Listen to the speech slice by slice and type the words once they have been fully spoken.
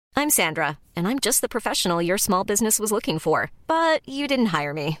I'm Sandra, and I'm just the professional your small business was looking for. But you didn't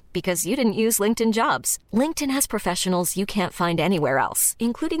hire me because you didn't use LinkedIn Jobs. LinkedIn has professionals you can't find anywhere else,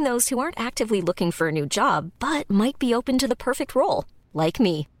 including those who aren't actively looking for a new job, but might be open to the perfect role, like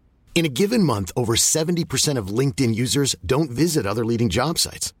me. In a given month, over 70% of LinkedIn users don't visit other leading job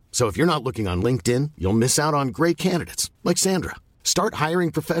sites. So if you're not looking on LinkedIn, you'll miss out on great candidates like Sandra. Start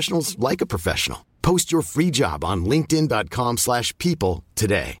hiring professionals like a professional. Post your free job on linkedin.com/people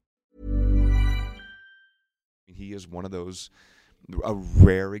today. He is one of those, a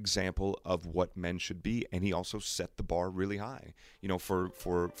rare example of what men should be, and he also set the bar really high. You know,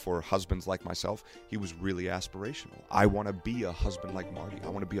 for husbands like myself, he was really aspirational. I want to be a husband like Marty. I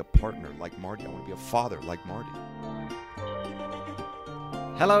want to be a partner like Marty. I want to be a father like Marty.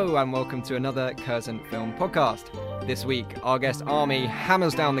 Hello and welcome to another Curzon Film Podcast. This week, our guest Armie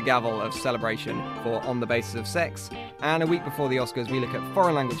hammers down the gavel of celebration for On the Basis of Sex, and a week before the Oscars, we look at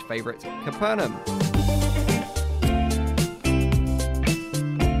foreign language favourite Capernaum.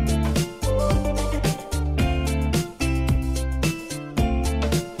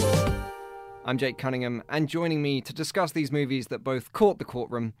 I'm Jake Cunningham, and joining me to discuss these movies that both caught the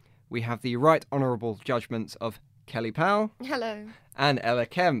courtroom, we have the right honourable judgments of Kelly Powell. Hello. And Ella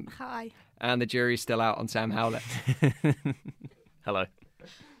Kemp. Hi. And the jury's still out on Sam Howlett. Hello.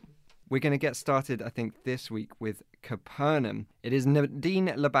 We're going to get started, I think, this week with Capernaum. It is Nadine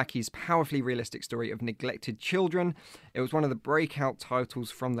Labaki's powerfully realistic story of neglected children. It was one of the breakout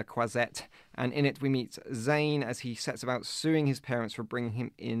titles from the Croisette, and in it we meet Zane as he sets about suing his parents for bringing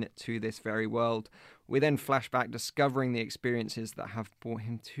him into this very world. We then flash back discovering the experiences that have brought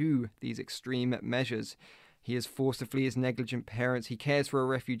him to these extreme measures. He is forced to flee his negligent parents. He cares for a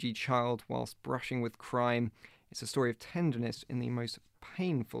refugee child whilst brushing with crime. It's a story of tenderness in the most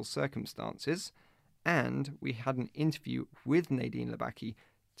painful circumstances. And we had an interview with Nadine Labaki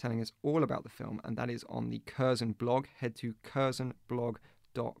telling us all about the film, and that is on the Curzon blog. Head to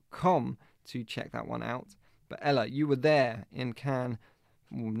curzonblog.com to check that one out. But Ella, you were there in Cannes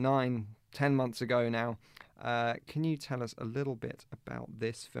 9-10 months ago now. Can you tell us a little bit about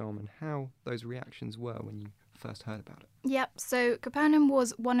this film and how those reactions were when you first heard about it? Yep, so Capernaum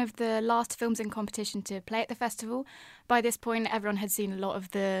was one of the last films in competition to play at the festival. By this point, everyone had seen a lot of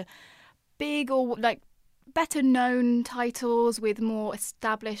the big or better known titles with more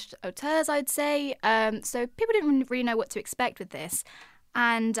established auteurs, I'd say. So people didn't really know what to expect with this.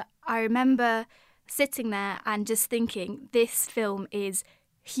 And I remember sitting there and just thinking, this film is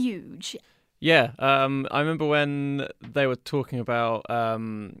huge. Yeah, I remember when they were talking about,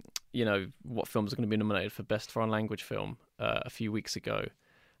 what films are going to be nominated for Best Foreign Language Film a few weeks ago.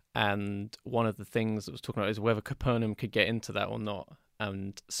 And one of the things that was talking about is whether Capernaum could get into that or not.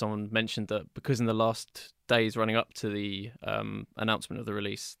 And someone mentioned that because in the last days running up to the announcement of the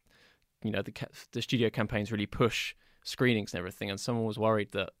release, the studio campaigns really push screenings and everything. And someone was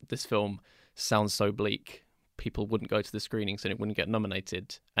worried that this film sounds so bleak, people wouldn't go to the screenings and it wouldn't get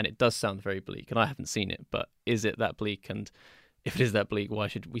nominated. And it does sound very bleak, and I haven't seen it, but is it that bleak? And if it is that bleak, why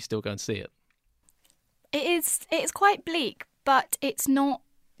should we still go and see it? It's quite bleak, but it's not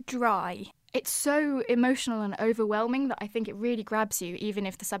dry. It's so emotional and overwhelming that I think it really grabs you, even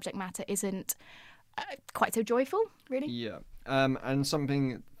if the subject matter isn't quite so joyful, really. Yeah. And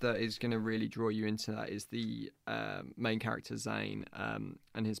something that is going to really draw you into that is the main character, Zane,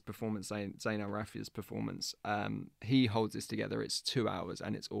 and his performance, Zayn Al-Rafi's performance. He holds this together. It's 2 hours,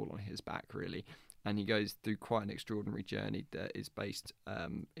 and it's all on his back, really. And he goes through quite an extraordinary journey that is based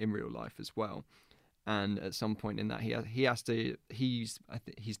in real life as well. And at some point in that, he's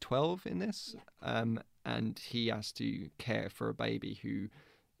 12 in this, and he has to care for a baby who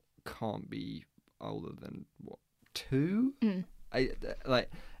can't be older than 2.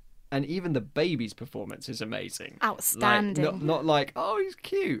 And even the baby's performance is amazing, outstanding. Not like, oh, he's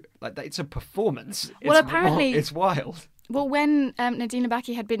cute. Like, it's a performance. Well, apparently it's wild. Well, when Nadine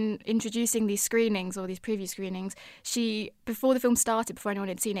Labaki had been introducing these screenings or these preview screenings, she, before the film started, before anyone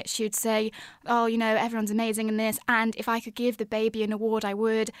had seen it, she would say, oh, everyone's amazing in this, and if I could give the baby an award, I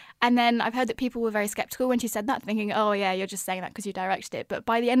would. And then I've heard that people were very sceptical when she said that, thinking, oh, yeah, you're just saying that because you directed it. But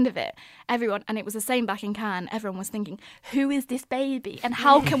by the end of it, everyone, and it was the same back in Cannes, everyone was thinking, who is this baby? And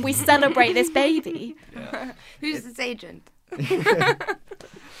how can we celebrate this baby? Yeah. Who's this agent?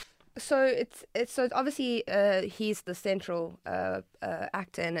 So it's obviously he's the central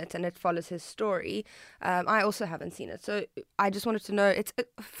actor in it, and it follows his story. I also haven't seen it, so I just wanted to know.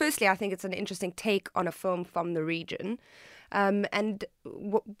 Firstly, I think it's an interesting take on a film from the region, And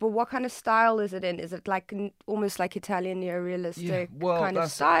what kind of style is it in? Is it like almost like Italian neorealistic kind of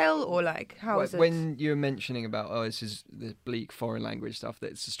style, or like how is it? When you're mentioning about this is the bleak foreign language stuff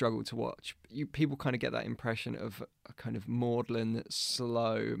that it's a struggle to watch, people kind of get that impression of a kind of maudlin,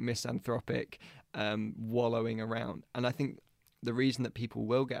 slow, misanthropic, wallowing around. And I think the reason that people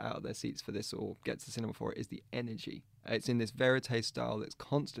will get out of their seats for this or get to the cinema for it is the energy. It's in this verite style that's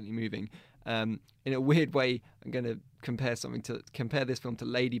constantly moving. In a weird way, I'm going to compare this film to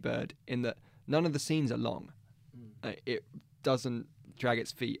Lady Bird in that none of the scenes are long. It doesn't drag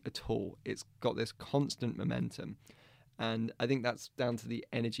its feet at all. It's got this constant momentum. And I think that's down to the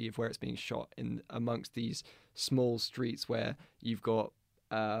energy of where it's being shot in amongst these small streets where you've got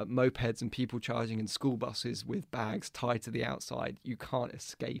mopeds and people charging in school buses with bags tied to the outside. You can't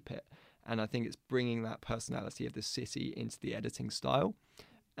escape it. And I think it's bringing that personality of the city into the editing style.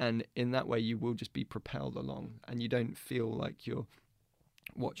 And in that way, you will just be propelled along. And you don't feel like you're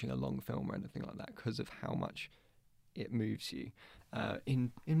watching a long film or anything like that because of how much it moves you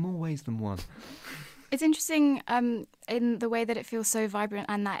in more ways than one. It's interesting in the way that it feels so vibrant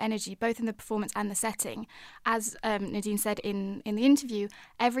and that energy, both in the performance and the setting. As Nadine said in the interview,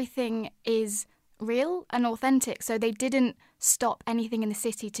 everything is real and authentic. So they didn't stop anything in the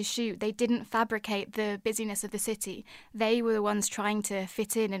city to shoot. They didn't fabricate the busyness of the city. They were the ones trying to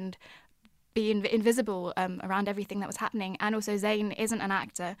fit in and be invisible around everything that was happening. And also Zayn isn't an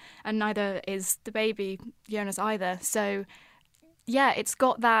actor, and neither is the baby, Jonas, either. So yeah, it's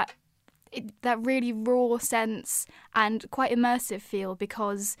got that really raw sense and quite immersive feel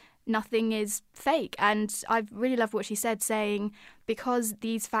because nothing is fake. And I really love what she said, saying, because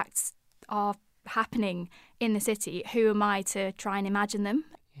these facts are happening in the city, who am I to try and imagine them?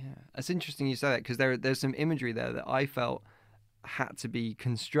 Yeah, it's interesting you say that because there's some imagery there that I felt had to be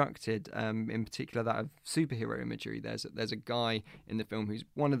constructed, in particular that of superhero imagery. There's a guy in the film who's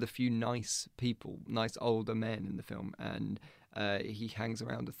one of the few nice older men in the film, and he hangs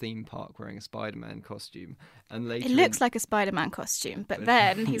around a theme park wearing a Spider-Man costume. And later it looks like a Spider-Man costume, but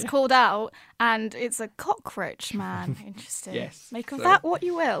then he's called out and it's a cockroach man. Interesting. Yes. Make of that what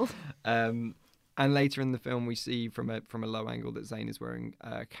you will. And later in the film, we see from a low angle that Zayn is wearing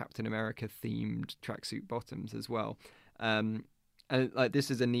Captain America themed tracksuit bottoms as well. And like this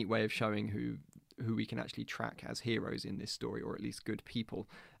is a neat way of showing who we can actually track as heroes in this story, or at least good people.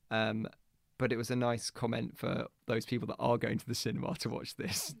 But it was a nice comment for those people that are going to the cinema to watch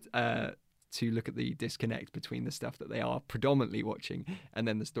this, to look at the disconnect between the stuff that they are predominantly watching and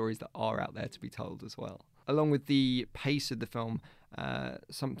then the stories that are out there to be told as well. Along with the pace of the film,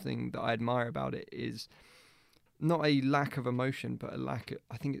 something that I admire about it is not a lack of emotion, but a lack of,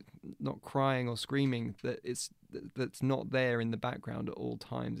 I think it's not crying or screaming, that's not there in the background at all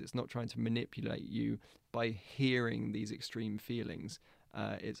times. It's not trying to manipulate you by hearing these extreme feelings.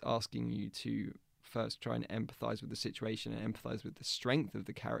 It's asking you to first try and empathise with the situation and empathise with the strength of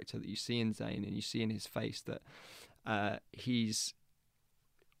the character that you see in Zayn, and you see in his face that he's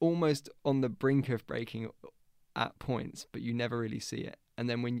almost on the brink of breaking at points, but you never really see it. And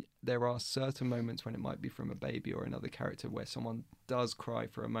then when there are certain moments when it might be from a baby or another character where someone does cry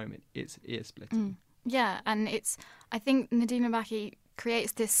for a moment, it's ear-splitting. Yeah, and I think Nadine Labaki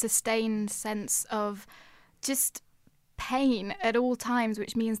creates this sustained sense of just pain at all times,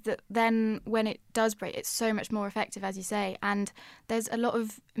 which means that then when it does break, it's so much more effective, as you say. And there's a lot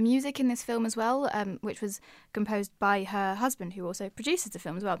of music in this film as well, which was composed by her husband, who also produces the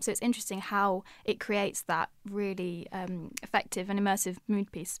film as well. So it's interesting how it creates that really effective and immersive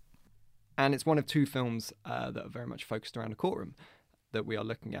mood piece. And it's one of two films that are very much focused around a courtroom that we are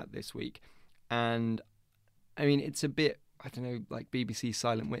looking at this week. And I mean, it's a bit, I don't know, like BBC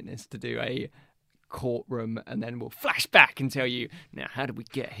Silent Witness to do a courtroom and then we'll flash back and tell you, now how did we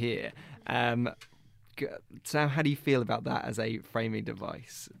get here? So how do you feel about that as a framing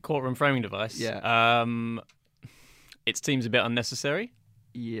device? Courtroom framing device? Yeah. It seems a bit unnecessary.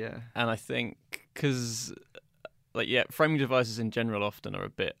 Yeah. And I think because framing devices in general often are a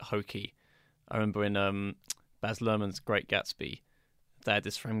bit hokey. I remember in Baz Luhrmann's Great Gatsby, they had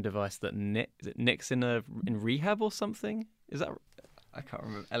this framing device that Nick's in rehab or something. Is that? I can't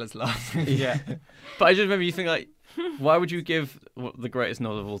remember. Ella's laughing. Yeah. But I just remember you think, like, why would you give the greatest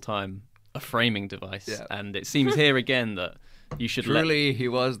novel of all time a framing device? Yeah. And it seems here again that you should Truly, he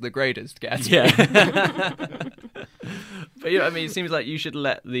was the greatest Gatsby. Yeah. But I mean, it seems like you should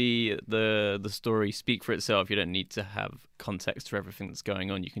let the story speak for itself. You don't need to have context for everything that's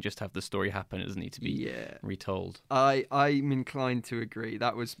going on. You can just have the story happen. It doesn't need to be retold. I'm inclined to agree.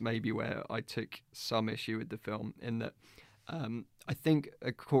 That was maybe where I took some issue with the film, in that I think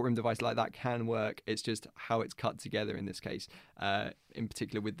a courtroom device like that can work. It's just how it's cut together in this case, in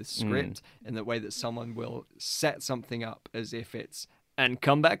particular with the script, in the way that someone will set something up as if it's, and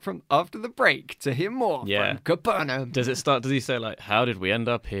come back from after the break to hear more from Capernaum. Does he say like, how did we end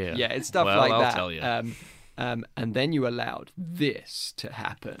up here? Yeah, it's stuff well, like I'll that. Tell you. And then you allowed this to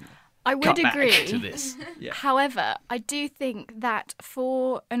happen. I would Cut agree. back to this. Yeah. However, I do think that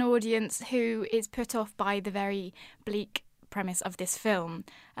for an audience who is put off by the very bleak premise of this film,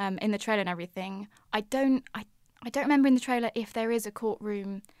 in the trailer and everything, I don't remember in the trailer if there is a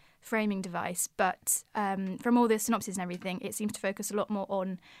courtroom framing device, but from all the synopsis and everything, it seems to focus a lot more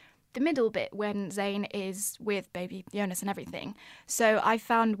on the middle bit when Zayn is with baby Jonas and everything. So I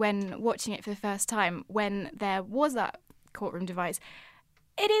found when watching it for the first time, when there was that courtroom device,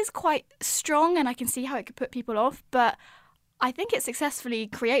 it is quite strong and I can see how it could put people off, but I think it successfully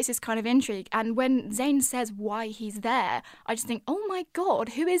creates this kind of intrigue. And when Zayn says why he's there, I just think, oh my God,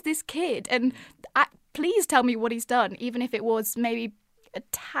 who is this kid? And please tell me what he's done, even if it was maybe a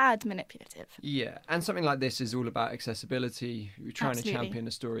tad manipulative. Yeah, and something like this is all about accessibility. You're trying Absolutely. to champion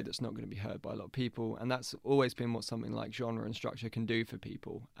a story that's not going to be heard by a lot of people, and that's always been what something like genre and structure can do for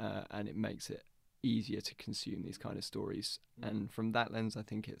people, and it makes it easier to consume these kind of stories. And from that lens, I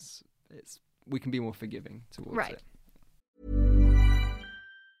think it's we can be more forgiving towards it.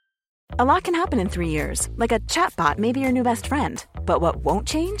 A lot can happen in 3 years, like a chatbot may be your new best friend. But what won't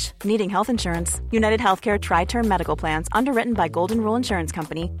change? Needing health insurance. United Healthcare Tri-Term Medical Plans, underwritten by Golden Rule Insurance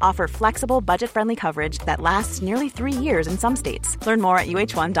Company, offer flexible, budget-friendly coverage that lasts nearly 3 years in some states. Learn more at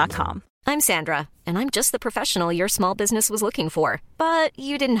uh1.com. I'm Sandra, and I'm just the professional your small business was looking for. But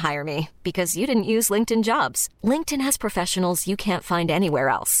you didn't hire me because you didn't use LinkedIn Jobs. LinkedIn has professionals you can't find anywhere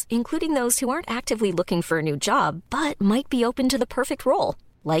else, including those who aren't actively looking for a new job, but might be open to the perfect role,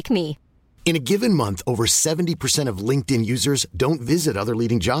 like me. In a given month, over 70% of LinkedIn users don't visit other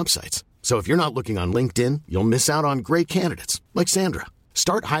leading job sites. So if you're not looking on LinkedIn, you'll miss out on great candidates like Sandra.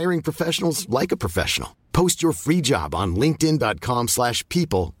 Start hiring professionals like a professional. Post your free job on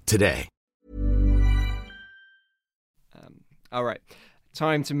linkedin.com/people today. All right.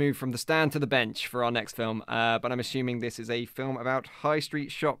 Time to move from the stand to the bench for our next film, but I'm assuming this is a film about high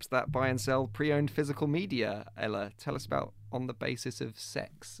street shops that buy and sell pre-owned physical media. Ella, tell us about On the Basis of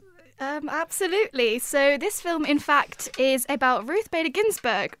Sex. Absolutely. So this film, in fact, is about Ruth Bader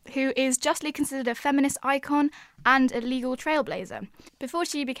Ginsburg, who is justly considered a feminist icon and a legal trailblazer. Before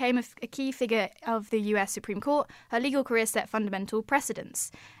she became a key figure of the US Supreme Court, her legal career set fundamental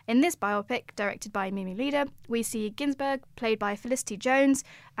precedents. In this biopic, directed by Mimi Leder, we see Ginsburg, played by Felicity Jones,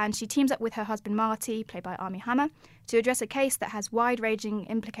 and she teams up with her husband Marty, played by Armie Hammer, to address a case that has wide-ranging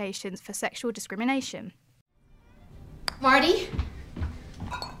implications for sexual discrimination. Marty?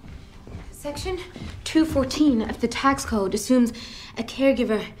 Section 214 of the tax code assumes a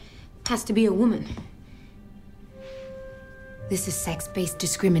caregiver has to be a woman. This is sex-based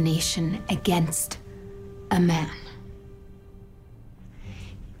discrimination against a man.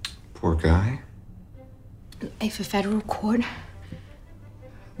 Poor guy. If a federal court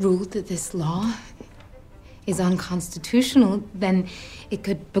ruled that this law is unconstitutional, then it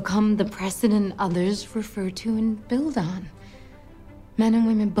could become the precedent others refer to and build on. Men and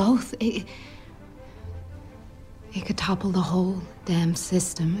women both. It could topple the whole damn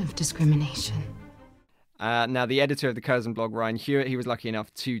system of discrimination. Now, the editor of the Curzon blog, Ryan Hewitt, he was lucky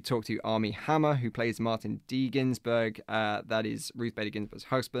enough to talk to Armie Hammer, who plays Martin D. Ginsburg, that is Ruth Bader Ginsburg's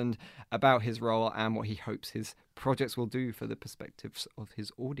husband, about his role and what he hopes his projects will do for the perspectives of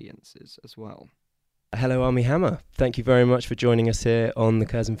his audiences as well. Hello, Armie Hammer. Thank you very much for joining us here on the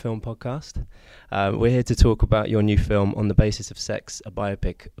Curzon Film Podcast. We're here to talk about your new film, On the Basis of Sex, a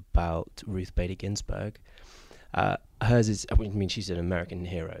biopic about Ruth Bader Ginsburg. Hers is, she's an American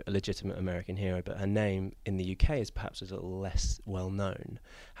hero, a legitimate American hero, but her name in the UK is perhaps a little less well known.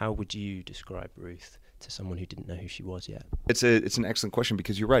 How would you describe Ruth to someone who didn't know who she was yet? It's an excellent question,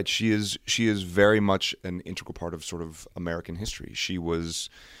 because you're right. She is very much an integral part of sort of American history. She was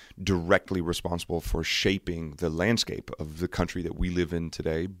directly responsible for shaping the landscape of the country that we live in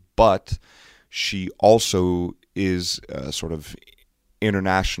today, but she also is a sort of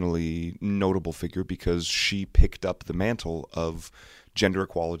internationally notable figure because she picked up the mantle of gender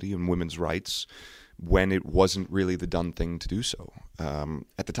equality and women's rights when it wasn't really the done thing to do so.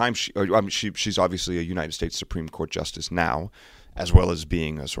 At the time, she's obviously a United States Supreme Court justice now, as well as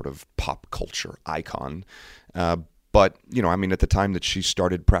being a sort of pop culture icon. But, at the time that she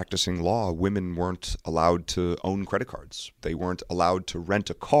started practicing law, women weren't allowed to own credit cards. They weren't allowed to rent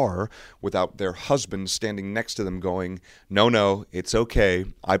a car without their husband standing next to them going, no, it's okay.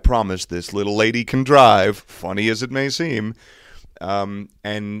 I promise this little lady can drive, funny as it may seem.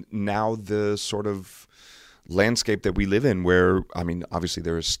 And now the sort of landscape that we live in, where, I mean, obviously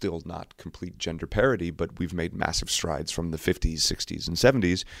there is still not complete gender parity, but we've made massive strides from the 50s, 60s, and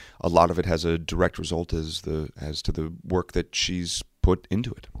 70s. A lot of it has a direct result as to the work that she's put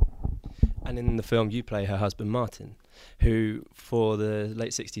into it. And in the film, you play her husband, Martin, who, for the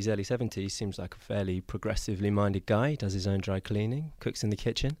late 60s, early 70s, seems like a fairly progressively minded guy. He does his own dry cleaning, cooks in the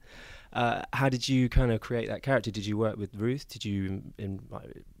kitchen. How did you kind of create that character? Did you work with Ruth? Did you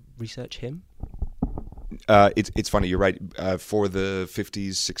research him? It's funny, you're right. For the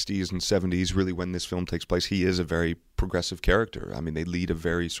 50s, 60s, and 70s, really when this film takes place, he is a very progressive character. I mean, they lead a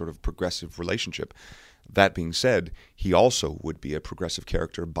very sort of progressive relationship. That being said, he also would be a progressive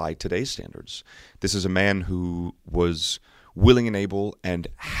character by today's standards. This is a man who was willing and able, and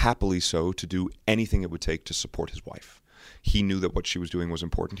happily so, to do anything it would take to support his wife. He knew that what she was doing was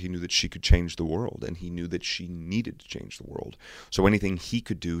important. He knew that she could change the world, and he knew that she needed to change the world. So anything he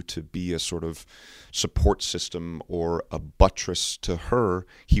could do to be a sort of support system or a buttress to her,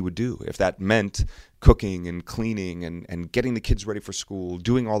 he would do. If that meant cooking and cleaning and getting the kids ready for school,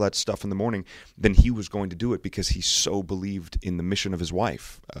 doing all that stuff in the morning, then he was going to do it because he so believed in the mission of his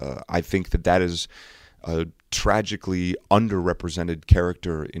wife. I think that is a tragically underrepresented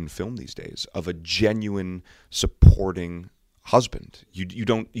character in film these days, of a genuine supporting husband. You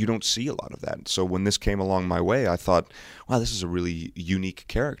don't see a lot of that. So when this came along my way, I thought, wow, this is a really unique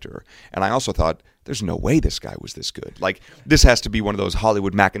character. And I also thought, there's no way this guy was this good. Like, this has to be one of those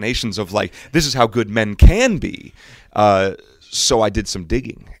Hollywood machinations of, like, this is how good men can be. So I did some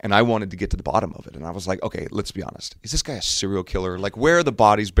digging, and I wanted to get to the bottom of it. And I was like, okay, let's be honest. Is this guy a serial killer? Like, where are the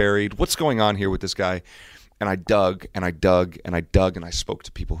bodies buried? What's going on here with this guy? And I dug, and I dug, and I dug, and I spoke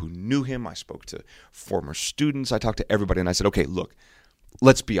to people who knew him. I spoke to former students. I talked to everybody, and I said, okay, look,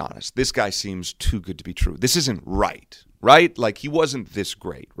 let's be honest. This guy seems too good to be true. This isn't right? Like, he wasn't this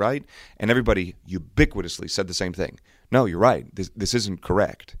great, right? And everybody ubiquitously said the same thing. No, you're right. This isn't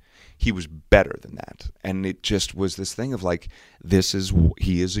correct. He was better than that. And it just was this thing of, like,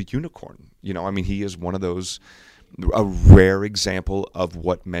 he is a unicorn. You know, I mean, he is one of those, a rare example of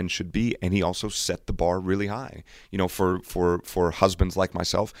what men should be, and he also set the bar really high. You know, for husbands like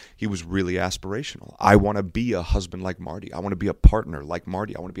myself, he was really aspirational. I want to be a husband like Marty. I want to be a partner like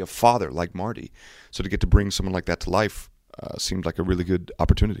Marty. I want to be a father like Marty. So to get to bring someone like that to life seemed like a really good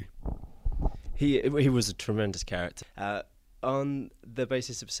opportunity. He was a tremendous character. On the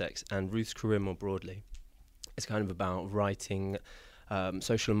basis of sex and Ruth's career more broadly, it's kind of about righting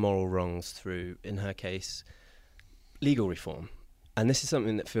social and moral wrongs through, in her case, legal reform. And this is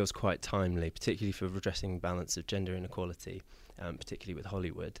something that feels quite timely, particularly for redressing balance of gender inequality, particularly with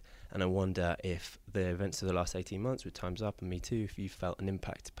Hollywood. And I wonder if the events of the last 18 months with Time's Up and Me Too, if you felt an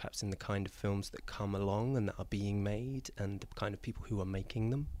impact perhaps in the kind of films that come along and that are being made and the kind of people who are making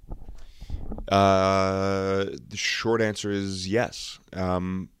them. The short answer is yes.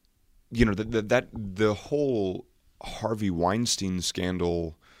 You know, the whole Harvey Weinstein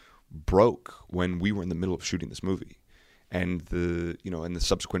scandal broke when we were in the middle of shooting this movie, and the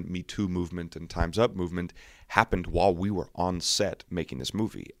subsequent Me Too movement and Time's Up movement happened while we were on set making this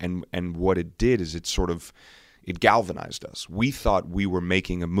movie. And what it did is it galvanized us. We thought we were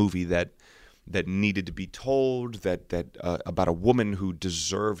making a movie that needed to be told, that about a woman who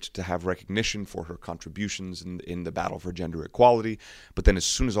deserved to have recognition for her contributions in the battle for gender equality. But then as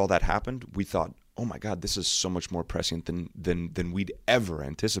soon as all that happened, we thought, oh my God, this is so much more prescient than we'd ever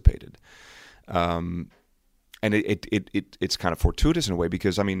anticipated. And it's kind of fortuitous in a way,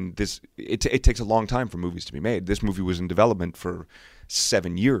 because, I mean, it takes a long time for movies to be made. This movie was in development for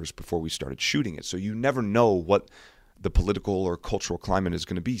 7 years before we started shooting it. So you never know what the political or cultural climate is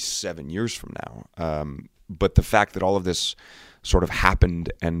going to be 7 years from now. But the fact that all of this sort of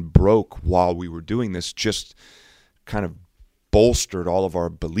happened and broke while we were doing this just kind of bolstered all of our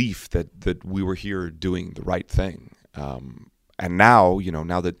belief that we were here doing the right thing. And now,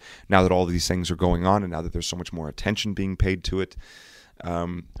 now that all of these things are going on, and now that there's so much more attention being paid to it,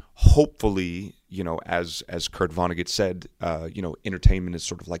 hopefully, as Kurt Vonnegut said, entertainment is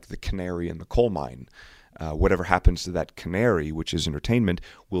sort of like the canary in the coal mine. Whatever happens to that canary, which is entertainment,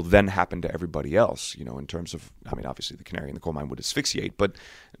 will then happen to everybody else, in terms of, I mean, obviously the canary in the coal mine would asphyxiate, but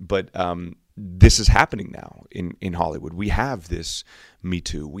this is happening now in Hollywood. We have this Me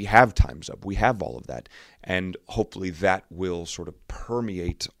Too, we have Time's Up, we have all of that, and hopefully that will sort of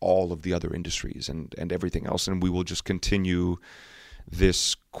permeate all of the other industries and everything else, and we will just continue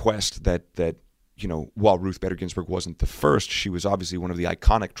this quest that while Ruth Bader Ginsburg wasn't the first, she was obviously one of the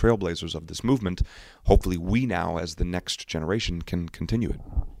iconic trailblazers of this movement. Hopefully we now, as the next generation, can continue it.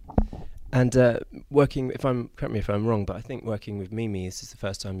 And working, correct me if I'm wrong, but I think working with Mimi, this is the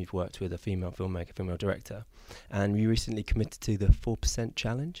first time you've worked with a female filmmaker, female director, and you recently committed to the 4%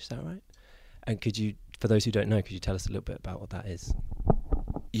 challenge. Is that right? And could you, for those who don't know, could you tell us a little bit about what that is?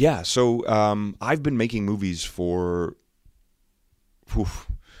 Yeah, so I've been making movies for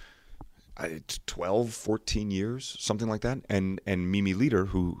 12, 14 years, something like that. And Mimi Leder,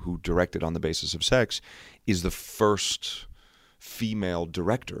 who directed On the Basis of Sex, is the first female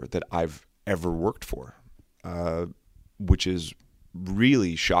director that I've ever worked for, which is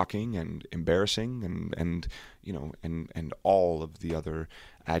really shocking and embarrassing and you know and all of the other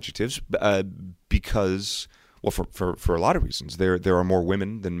adjectives, because, well, for a lot of reasons, there are more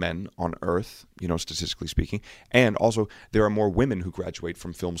women than men on Earth, you know, statistically speaking, and also there are more women who graduate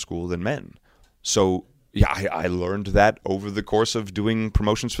from film school than men. So yeah, I learned that over the course of doing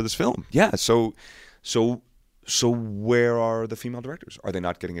promotions for this film. Yeah, so where are the female directors? Are they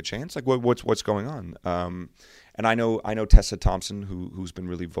not getting a chance? Like what's going on? And I know Tessa Thompson, who's been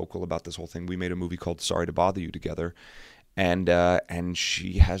really vocal about this whole thing. We made a movie called Sorry to Bother You together, and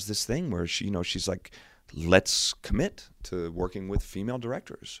she has this thing where she's like, let's commit to working with female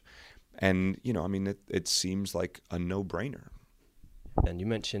directors. And, you know, I mean, it seems like a no-brainer. And you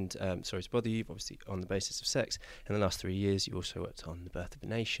mentioned Sorry to Bother You, obviously On the Basis of Sex. In the last 3 years, you also worked on The Birth of a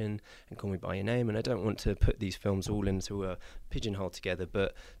Nation and Call Me By Your Name. And I don't want to put these films all into a pigeonhole together,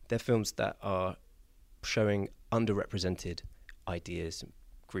 but they're films that are showing underrepresented ideas,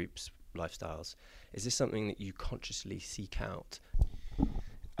 groups, lifestyles. Is this something that you consciously seek out?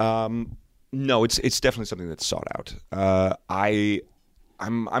 No, it's definitely something that's sought out.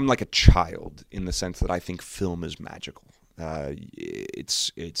 I'm like a child in the sense that I think film is magical.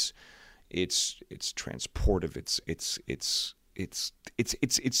 It's transportive. It's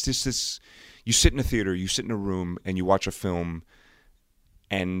just this. You sit in a theater, you sit in a room, and you watch a film.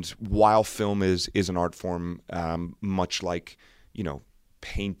 And while film is an art form, much like, you know,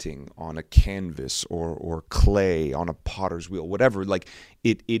 painting on a canvas or clay on a potter's wheel, whatever, like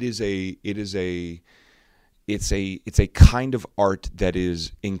it's a kind of art that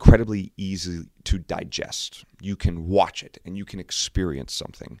is incredibly easy to digest. You can watch it and you can experience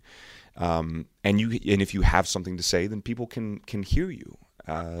something, and if you have something to say, then people can hear you.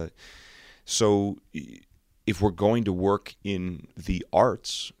 So if we're going to work in the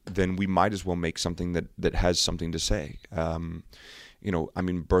arts, then we might as well make something that has something to say. You know, I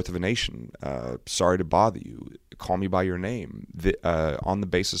mean, Birth of a Nation, Sorry to Bother You, Call Me By Your Name, On the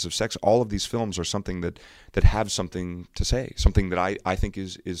Basis of Sex, all of these films are something that have something to say, something that I think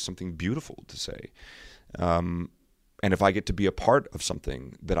is something beautiful to say. And if I get to be a part of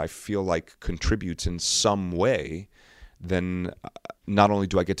something that I feel like contributes in some way, then not only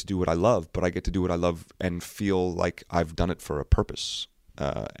do I get to do what I love, but I get to do what I love and feel like I've done it for a purpose.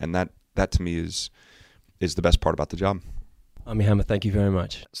 And that to me is the best part about the job. Armie Hammer, thank you very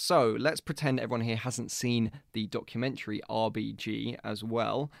much. So let's pretend everyone here hasn't seen the documentary RBG as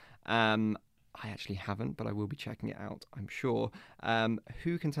well. I actually haven't, but I will be checking it out, I'm sure.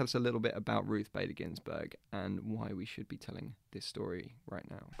 Who can tell us a little bit about Ruth Bader Ginsburg and why we should be telling this story right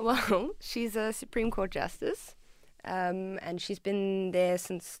now? Well, she's a Supreme Court justice, and she's been there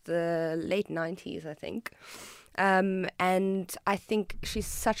since the late 90s, I think. And I think she's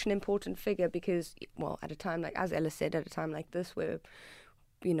such an important figure because, well, at a time like, as Ella said, at a time like this where,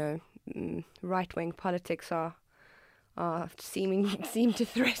 you know, right-wing politics seem to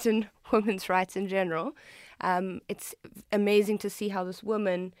threaten women's rights in general. It's amazing to see how this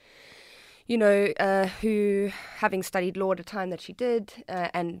woman, you know, who, having studied law at a time that she did,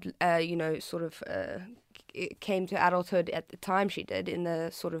 and you know, sort of came to adulthood at the time she did in the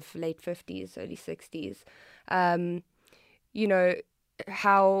sort of late 50s, early 60s. You know,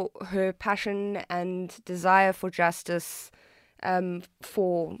 how her passion and desire for justice,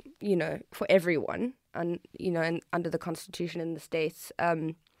 for everyone, and, you know, and under the Constitution in the States,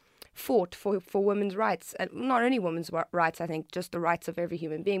 fought for women's rights, and not only women's rights, I think just the rights of every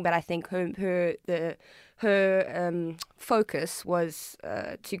human being. But I think her focus was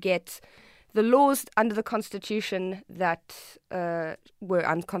to get the laws under the Constitution that were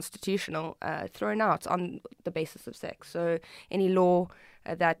unconstitutional thrown out on the basis of sex. So any law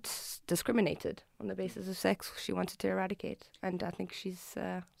that discriminated on the basis of sex, she wanted to eradicate. And I think she's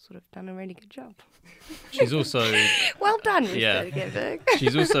sort of done a really good job. She's also... well done, Ruth yeah. Bader Ginsburg.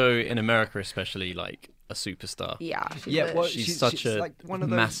 She's also, in America especially, like a superstar. Yeah. She's such a like one of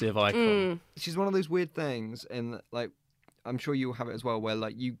those, massive icon. She's one of those weird things, and like, I'm sure you'll have it as well, where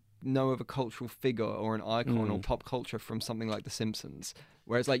like you know of a cultural figure or an icon or pop culture from something like The Simpsons,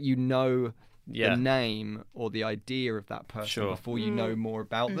 where it's like you know the name or the idea of that person before you know more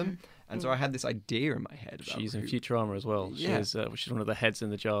about them. And so I had this idea in my head. About She's in Futurama as well. Yeah. She's one of the heads in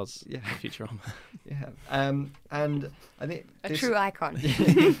the jars in Futurama. Yeah. And I think A true icon.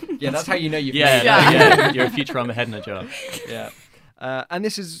 Yeah, that's how you know you've Yeah, made yeah, you're a Futurama head in a jar. Yeah. And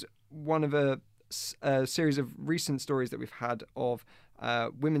this is one of a series of recent stories that we've had of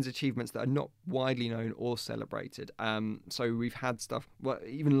women's achievements that are not widely known or celebrated. So we've had stuff, well,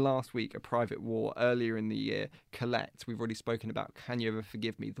 even last week, A Private War, earlier in the year, Colette. We've already spoken about Can You Ever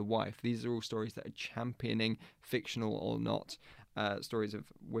Forgive Me, The Wife. These are all stories that are championing, fictional or not, stories of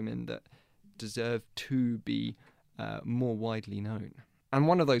women that deserve to be more widely known. And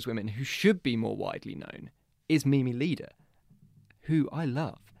one of those women who should be more widely known is Mimi Leader, who I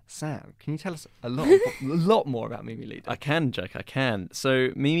love. Sam, can you tell us a lot more about Mimi Leader? I can, Jack, I can.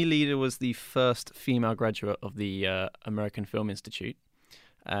 So Mimi Leader was the first female graduate of the American Film Institute,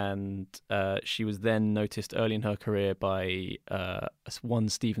 and she was then noticed early in her career by one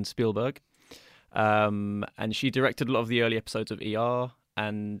Steven Spielberg, and she directed a lot of the early episodes of ER,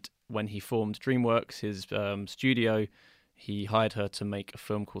 and when he formed DreamWorks, his studio, he hired her to make a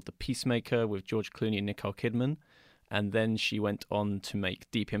film called The Peacemaker with George Clooney and Nicole Kidman. And then she went on to make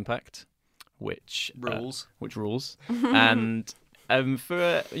Deep Impact, which rules. And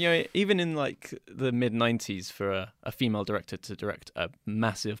for even in like the mid '90s, for a female director to direct a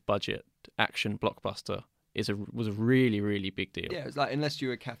massive budget action blockbuster was a really, really big deal. Yeah, it's like unless you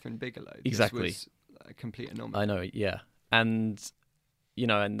were Catherine Bigelow, exactly, this was a complete anomaly. I know, yeah, and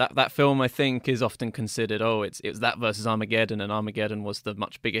and that film I think is often considered it's that versus Armageddon, and Armageddon was the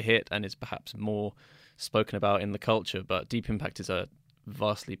much bigger hit and is perhaps more spoken about in the culture, but Deep Impact is a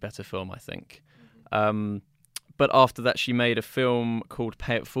vastly better film, I think. But after that, she made a film called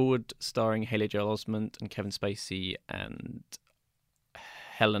Pay It Forward, starring Haley Joel Osment and Kevin Spacey and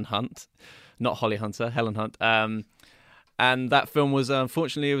Helen Hunt, not Holly Hunter, Helen Hunt. And that film was,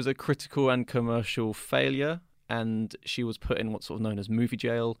 unfortunately, it was a critical and commercial failure, and she was put in what's sort of known as movie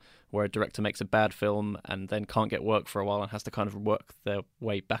jail, where a director makes a bad film and then can't get work for a while and has to kind of work their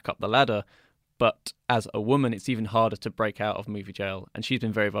way back up the ladder. But as a woman, it's even harder to break out of movie jail. And she's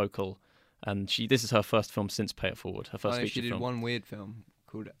been very vocal. And this is her first film since Pay It Forward, her first feature film. She did one weird film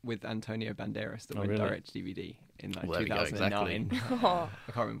with Antonio Banderas that went direct to DVD in 2009. I can't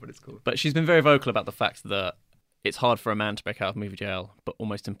remember what it's called. But she's been very vocal about the fact that it's hard for a man to break out of movie jail, but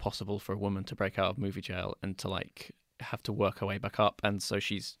almost impossible for a woman to break out of movie jail and to have to work her way back up. And so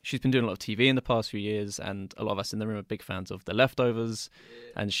she's been doing a lot of TV in the past few years, and a lot of us in the room are big fans of The Leftovers.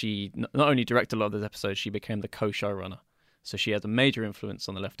 And she not only directed a lot of those episodes, she became the co-showrunner. So she has a major influence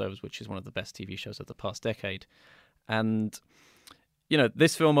on The Leftovers, which is one of the best TV shows of the past decade. And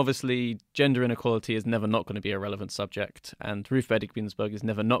this film, obviously, gender inequality is never not going to be a relevant subject, and Ruth Bader Ginsburg is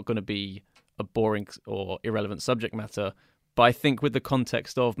never not going to be a boring or irrelevant subject matter. But I think with the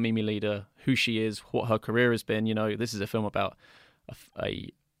context of Mimi Leader, who she is, what her career has been, this is a film about a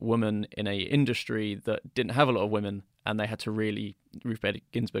woman in a industry that didn't have a lot of women, and they had to Ruth Bader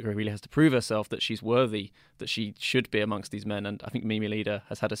Ginsburg really has to prove herself that she's worthy, that she should be amongst these men. And I think Mimi Leader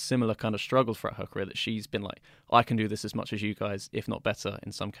has had a similar kind of struggle throughout her career, that she's been like, I can do this as much as you guys, if not better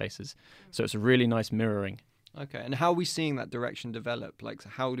in some cases. So it's a really nice mirroring. Okay, and how are we seeing that direction develop? Like,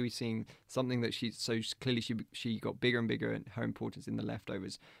 how are we seeing something that she got bigger and bigger in her importance in The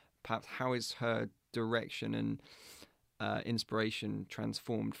Leftovers? Perhaps how is her direction and inspiration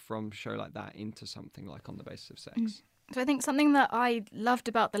transformed from a show like that into something like On the Basis of Sex? So I think something that I loved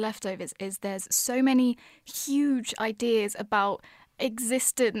about The Leftovers is there's so many huge ideas about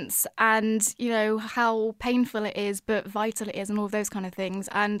existence and, how painful it is but vital it is and all of those kind of things.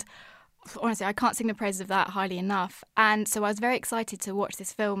 And honestly, I can't sing the praises of that highly enough. And so I was very excited to watch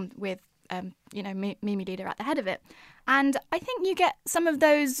this film with, Mimi Leader at the head of it. And I think you get some of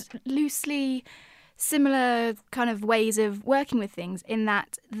those loosely similar kind of ways of working with things, in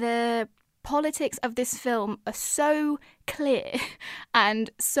that the politics of this film are so clear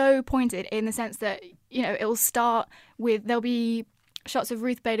and so pointed, in the sense that, it will start with, there'll be shots of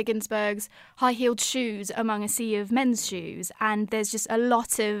Ruth Bader Ginsburg's high-heeled shoes among a sea of men's shoes. And there's just a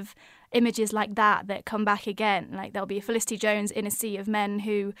lot of images like that come back again. Like, there'll be Felicity Jones in a sea of men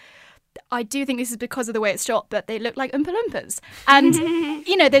who, I do think this is because of the way it's shot, but they look like Oompa Loompas. And,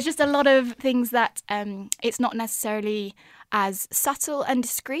 there's just a lot of things that it's not necessarily as subtle and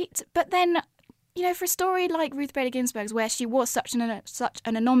discreet. But then, for a story like Ruth Bader Ginsburg's, where she was such an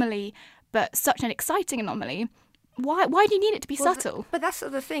anomaly, but such an exciting anomaly, why do you need it to be subtle? But that's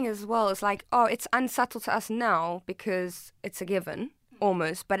the thing as well. It's like, it's unsubtle to us now because it's a given.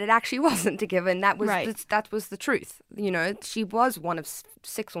 almost, but it actually wasn't a given. That was Right. that was the truth. You know, she was one of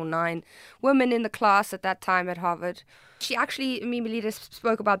 6 or 9 women in the class at that time at Harvard. She actually, Mimi Leder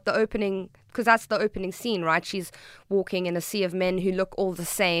spoke about the opening, because that's the opening scene, right? She's walking in a sea of men who look all the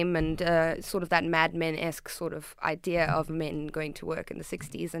same, and sort of that Mad Men-esque sort of idea of men going to work in the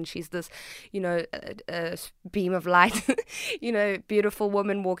 60s. And she's this, you know, beam of light, you know, beautiful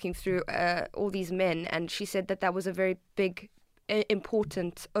woman walking through all these men. And she said that was a very big,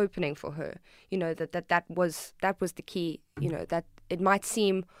 important opening for her. You know, that was the key. You know, that it might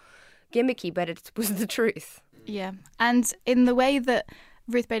seem gimmicky, but it was the truth. Yeah, and in the way that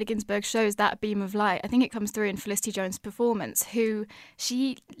Ruth Bader Ginsburg shows that beam of light, I think it comes through in Felicity Jones' performance, who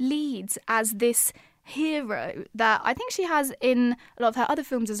she leads as this hero that I think she has in a lot of her other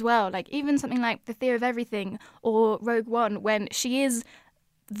films as well, like even something like The Theory of Everything or Rogue One, when she is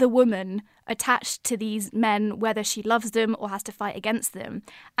the woman attached to these men, whether she loves them or has to fight against them.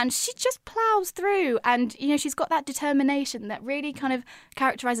 And she just plows through, and, you know, she's got that determination that really kind of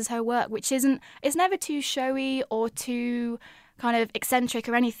characterises her work, which it's never too showy or too kind of eccentric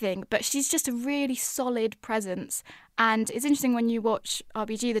or anything, but she's just a really solid presence. And it's interesting when you watch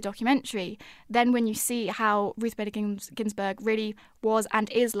RBG, the documentary, then when you see how Ruth Bader Ginsburg really was and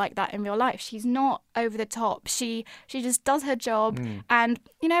is like that in real life. She's not over the top. She just does her job. And,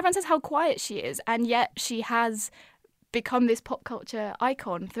 you know, everyone says how quiet she is, and yet she has become this pop culture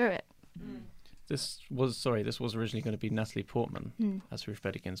icon through it. This was originally going to be Natalie Portman as Ruth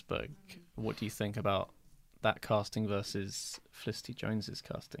Bader Ginsburg. What do you think about that casting versus Felicity Jones's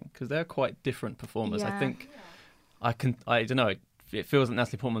casting? Because they're quite different performers. Yeah. I think I don't know. It feels like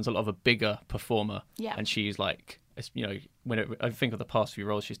Natalie Portman's a lot of a bigger performer, and she's like, you know, I think of the past few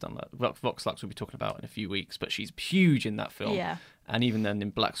roles she's done, like Vox Lux we'll be talking about in a few weeks, but she's huge in that film. Yeah. And even then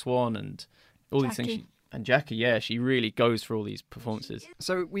in Black Swan and all these things. And Jackie, yeah, she really goes for all these performances.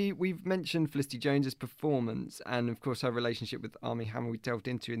 So we've mentioned Felicity Jones's performance and, of course, her relationship with Armie Hammer we delved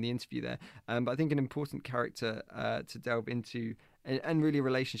into in the interview there. But I think an important character to delve into, and really a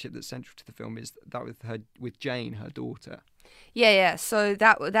relationship that's central to the film, is that with Jane, her daughter. Yeah. So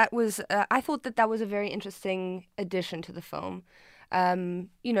that was I thought that was a very interesting addition to the film.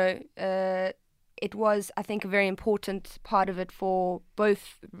 You know, it was, I think, a very important part of it for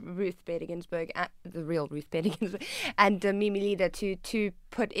both Ruth Bader Ginsburg, the real Ruth Bader Ginsburg, and Mimi Leder to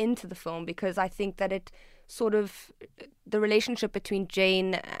put into the film, because I think that it sort of, the relationship between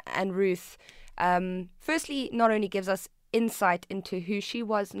Jane and Ruth, firstly, not only gives us insight into who she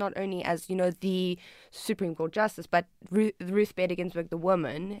was, not only as, you know, the Supreme Court Justice, but Ruth Bader Ginsburg, the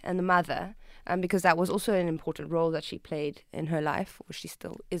woman and the mother, because that was also an important role that she played in her life, or she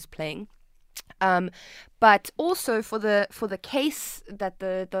still is playing. But also for the case that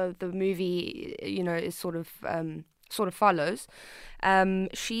the movie, you know, is sort of follows. Jane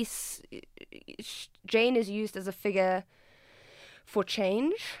is used as a figure for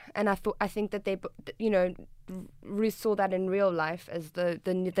change, and I think that they, you know, Ruth saw that in real life as the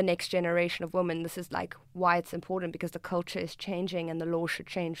next generation of women. This is like why it's important, because the culture is changing and the law should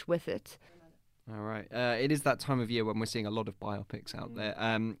change with it. All right. It is that time of year when we're seeing a lot of biopics out there.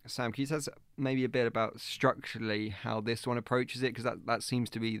 Sam, can you tell us maybe a bit about structurally how this one approaches it? Because that seems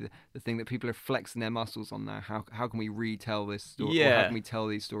to be the thing that people are flexing their muscles on now. How can we retell this story? Yeah. Or how can we tell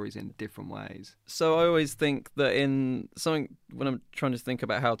these stories in different ways? So I always think that in something, when I'm trying to think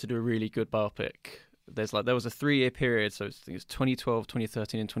about how to do a really good biopic, there was a 3-year period. So I think it's 2012,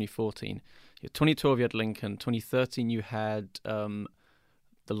 2013, and 2014. 2012 you had Lincoln. 2013 you had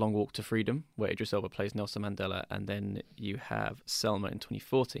The Long Walk to Freedom, where Idris Elba plays Nelson Mandela, and then you have Selma in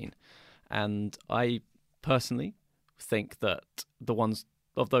 2014. And I personally think that the ones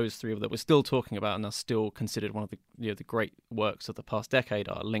of those three that we're still talking about and are still considered one of the great works of the past decade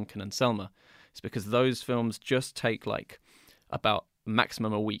are Lincoln and Selma. It's because those films just take like about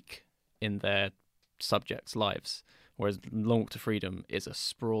maximum a week in their subjects' lives, whereas Long Walk to Freedom is a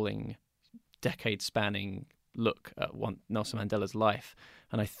sprawling, decade-spanning look at Nelson Mandela's life.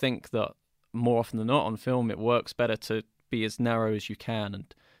 And I think that more often than not on film, it works better to be as narrow as you can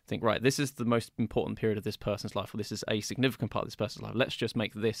and think, right, this is the most important period of this person's life, or this is a significant part of this person's life. Let's just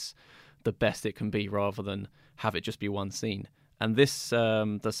make this the best it can be rather than have it just be one scene. And this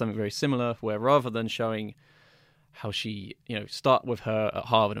does something very similar, where rather than showing how she, you know, start with her at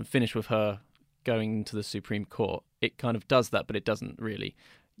Harvard and finish with her going to the Supreme Court, it kind of does that, but it doesn't really,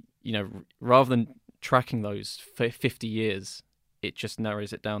 you know, rather than tracking those 50 years, it just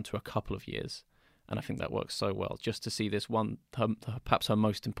narrows it down to a couple of years. And I think that works so well, just to see this one, perhaps her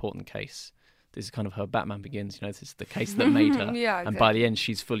most important case this is kind of her Batman Begins. This is the case that made her. Yeah, exactly. And by the end,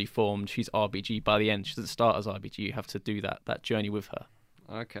 she's fully formed. She's RBG. By the end, she doesn't start as RBG. You have to do that journey with her.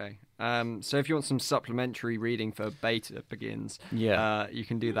 Okay. So if you want some supplementary reading for Beta Begins, you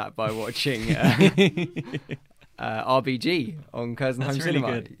can do that by watching RBG on Curzon Home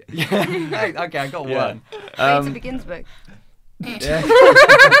Cinema. That's really good. Yeah. Okay, I got one. Beta Begins book. Yeah.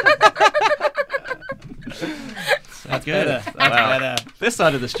 That's better. That's better. This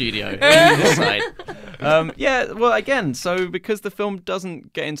side of the studio. This side. Well, again, so because the film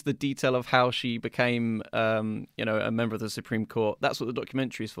doesn't get into the detail of how she became, a member of the Supreme Court, that's what the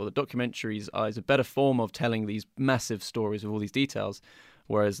documentary is for. The documentaries is a better form of telling these massive stories with all these details,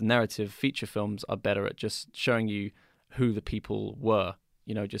 whereas narrative feature films are better at just showing you who the people were.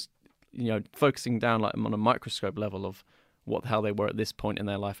 Focusing down like on a microscope level of how they were at this point in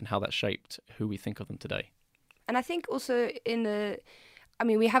their life and how that shaped who we think of them today. And I think also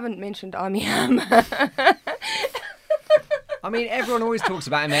we haven't mentioned Armie Hammer. Everyone always talks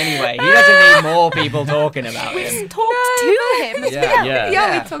about him anyway. He doesn't need more people talking about him. We've talked to him. Yeah,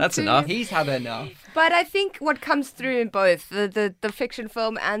 we talked that's to enough. him. He's had enough. But I think what comes through in both the fiction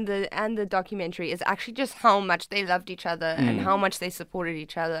film and the documentary is actually just how much they loved each other and how much they supported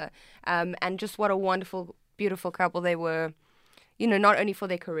each other, and just what a wonderful, beautiful couple they were. Not only for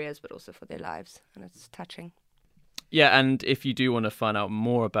their careers but also for their lives, and it's touching. Yeah, and if you do want to find out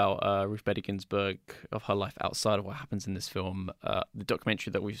more about Ruth Bader Ginsburg, of her life outside of what happens in this film, the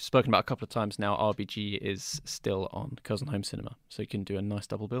documentary that we've spoken about a couple of times now, RBG, is still on Curzon Home Cinema, so you can do a nice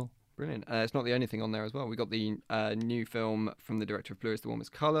double bill. Brilliant. It's not the only thing on there as well. We got the new film from the director of Blue is the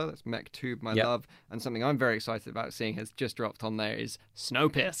Warmest Colour. That's Mektoub, My Love. And something I'm very excited about seeing has just dropped on there is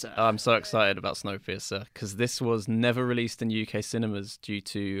Snowpiercer. I'm so excited about Snowpiercer because this was never released in UK cinemas due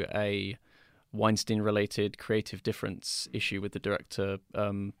to a Weinstein-related creative difference issue with the director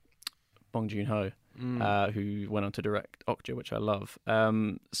Bong Joon-ho, who went on to direct Okja, which I love.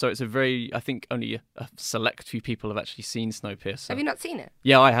 So it's I think only a select few people have actually seen Snowpiercer. Have you not seen it?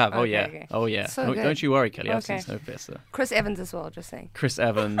 Yeah, I have. Okay. Oh yeah. So don't you worry, Kelly. I've seen Snowpiercer. Chris Evans as well, just saying. Chris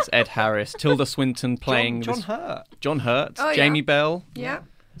Evans, Ed Harris, Tilda Swinton playing John Hurt. John Hurt, Oh, Jamie yeah. Bell. Yeah.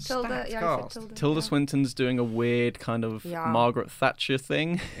 Tilda, Tilda Swinton's doing a weird kind of Margaret Thatcher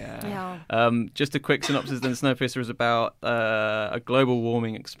thing. Just a quick synopsis then. Snowpiercer is about a global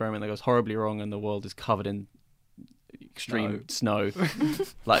warming experiment that goes horribly wrong and the world is covered in extreme snow.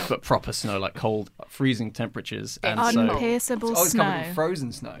 But proper snow, like cold, freezing temperatures. And unpierceable it's snow. covered in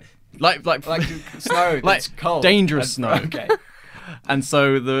frozen snow. Like snow that's cold. Dangerous snow. Okay. And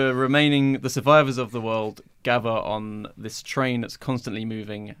so the survivors of the world gather on this train that's constantly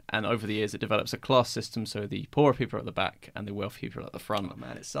moving, and over the years it develops a class system, so the poorer people are at the back and the wealthy people are at the front. Oh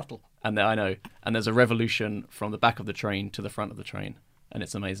man, it's subtle. And I know. And there's a revolution from the back of the train to the front of the train, and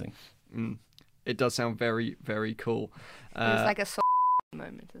it's amazing. It does sound very, very cool. There's like a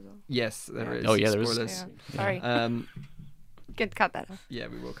moment as well. Yes, there is. Oh yeah, there Spoilers. is. Yeah. Sorry. Good, cut that off. Yeah,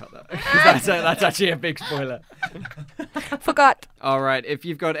 we will cut that. That's actually a big spoiler. Forgot. All right, if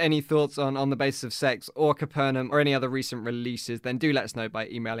you've got any thoughts on The Basis of Sex or Capernaum or any other recent releases, then do let us know by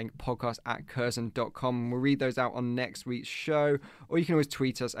emailing podcast@curzon.com. We'll read those out on next week's show, or you can always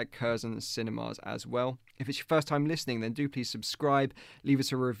tweet us at Curzon Cinemas as well. If it's your first time listening, then do please subscribe, leave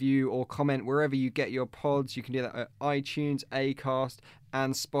us a review or comment wherever you get your pods. You can do that at iTunes, Acast,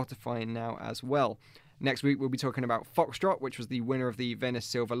 and Spotify now as well. Next week, we'll be talking about Foxtrot, which was the winner of the Venice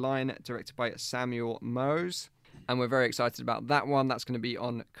Silver Lion, directed by Samuel Mose. And we're very excited about that one. That's going to be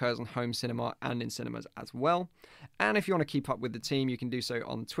on Curzon Home Cinema and in cinemas as well. And if you want to keep up with the team, you can do so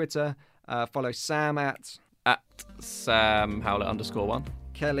on Twitter. Follow Sam at Sam Howlett _1.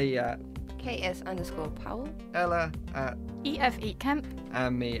 Kelly at KS_Powell. Ella at EFE Kemp.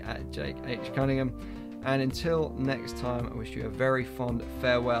 and me at Jake H. Cunningham. And until next time, I wish you a very fond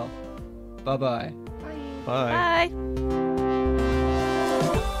farewell. Bye-bye. Bye. Bye.